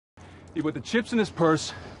He put the chips in his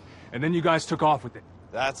purse, and then you guys took off with it.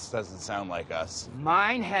 That doesn't sound like us.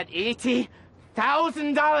 Mine had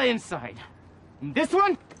 $80,000 inside. And this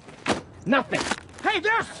one, nothing. Hey,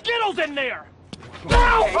 there's Skittles in there!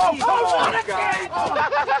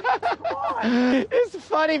 It's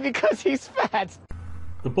funny because he's fat.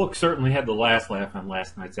 The book certainly had the last laugh on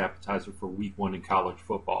last night's appetizer for Week 1 in college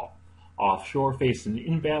football. Offshore faced an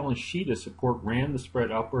imbalanced sheet as support ran the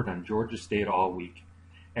spread upward on Georgia State all week.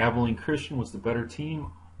 Abilene Christian was the better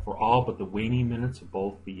team for all but the waning minutes of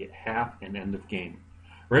both the half and end of game.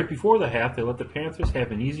 Right before the half, they let the Panthers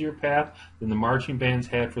have an easier path than the marching bands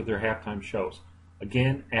had for their halftime shows.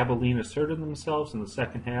 Again, Abilene asserted themselves in the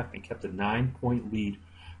second half and kept a 9-point lead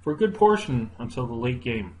for a good portion until the late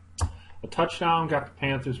game. A touchdown got the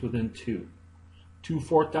Panthers within 2. 2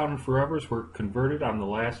 fourth-down and forevers were converted on the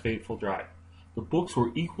last fateful drive. The books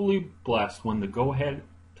were equally blessed when the go-ahead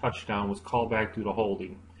touchdown was called back due to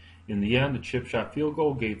holding. In the end, a chip shot field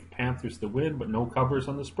goal gave the Panthers the win, but no covers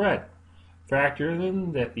on the spread. Factor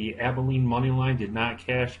in that the Abilene money line did not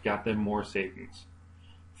cash, got them more savings.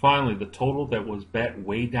 Finally, the total that was bet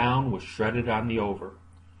way down was shredded on the over.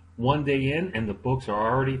 One day in, and the books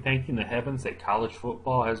are already thanking the heavens that college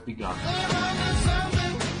football has begun.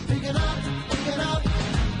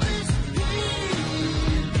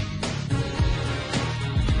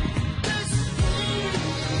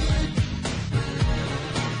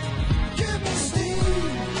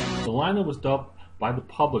 The line that was dubbed by the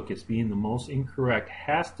public as being the most incorrect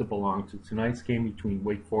has to belong to tonight's game between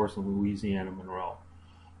Wake Forest and Louisiana Monroe.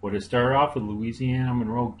 What has started off with Louisiana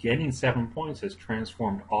Monroe getting 7 points has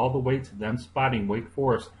transformed all the way to them spotting Wake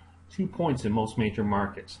Forest 2 points in most major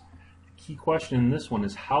markets. The key question in this one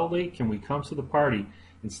is how late can we come to the party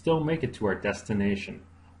and still make it to our destination?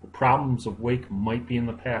 The problems of Wake might be in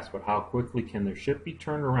the past, but how quickly can their ship be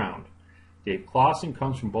turned around? Dave Clawson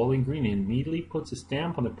comes from Bowling Green and immediately puts a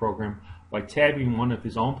stamp on the program by tabbing one of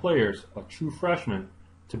his own players, a true freshman,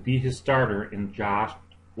 to be his starter in Josh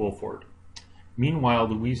Wolford. Meanwhile,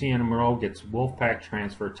 Louisiana Monroe gets Wolfpack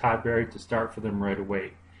transfer Todd Berry to start for them right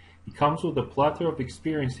away. He comes with a plethora of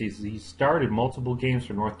experience as he started multiple games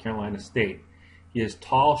for North Carolina State. He has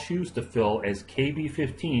tall shoes to fill as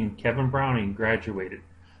KB-15 Kevin Browning graduated.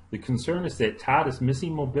 The concern is that Todd is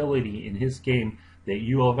missing mobility in his game that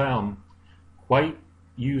U of M quite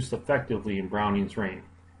used effectively in Browning's reign.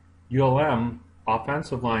 ULM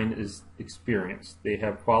offensive line is experienced. They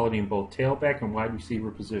have quality in both tailback and wide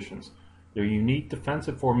receiver positions. Their unique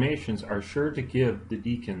defensive formations are sure to give the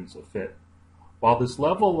Deacons a fit. While this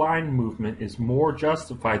level line movement is more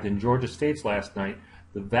justified than Georgia State's last night,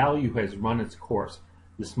 the value has run its course.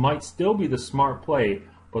 This might still be the smart play,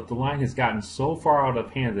 but the line has gotten so far out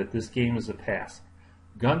of hand that this game is a pass.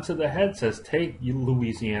 Gun to the head says take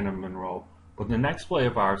Louisiana Monroe, but the next play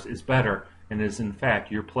of ours is better and is in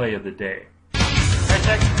fact your play of the day.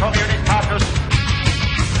 Ex communitatis,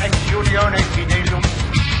 ex unione fidelium.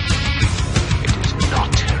 It is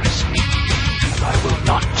not heresy, and I will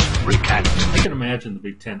not recant. I can imagine the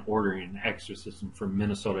Big Ten ordering an exorcism from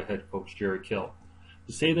Minnesota head coach Jerry Kill.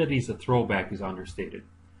 To say that he's a throwback is understated.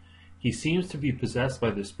 He seems to be possessed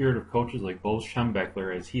by the spirit of coaches like Bo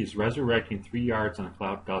Schembechler as he is resurrecting 3 yards on a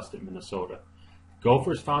cloud of dust at Minnesota. The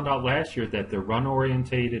Gophers found out last year that their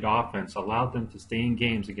run-orientated offense allowed them to stay in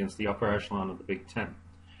games against the upper echelon of the Big Ten.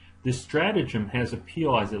 This stratagem has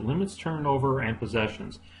appeal as it limits turnover and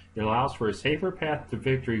possessions. It allows for a safer path to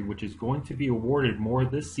victory, which is going to be awarded more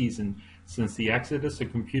this season since the exodus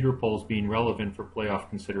of computer polls being relevant for playoff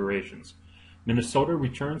considerations. Minnesota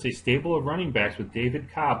returns a stable of running backs with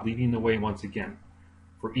David Cobb leading the way once again.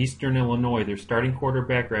 For Eastern Illinois, their starting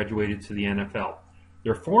quarterback graduated to the NFL.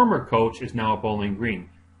 Their former coach is now at Bowling Green.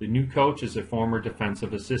 The new coach is a former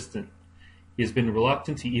defensive assistant. He has been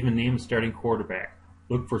reluctant to even name a starting quarterback.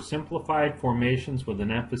 Look for simplified formations with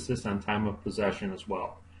an emphasis on time of possession as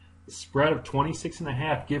well. The spread of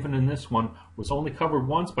 26.5 given in this one was only covered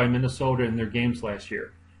once by Minnesota in their games last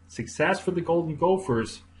year. Success for the Golden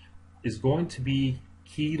Gophers is going to be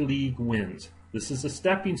key league wins. This is a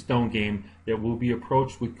stepping stone game that will be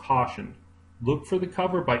approached with caution. Look for the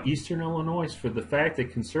cover by Eastern Illinois for the fact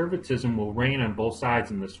that conservatism will reign on both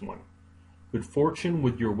sides in this one. Good fortune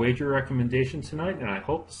with your wager recommendation tonight, and I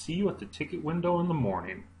hope to see you at the ticket window in the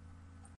morning.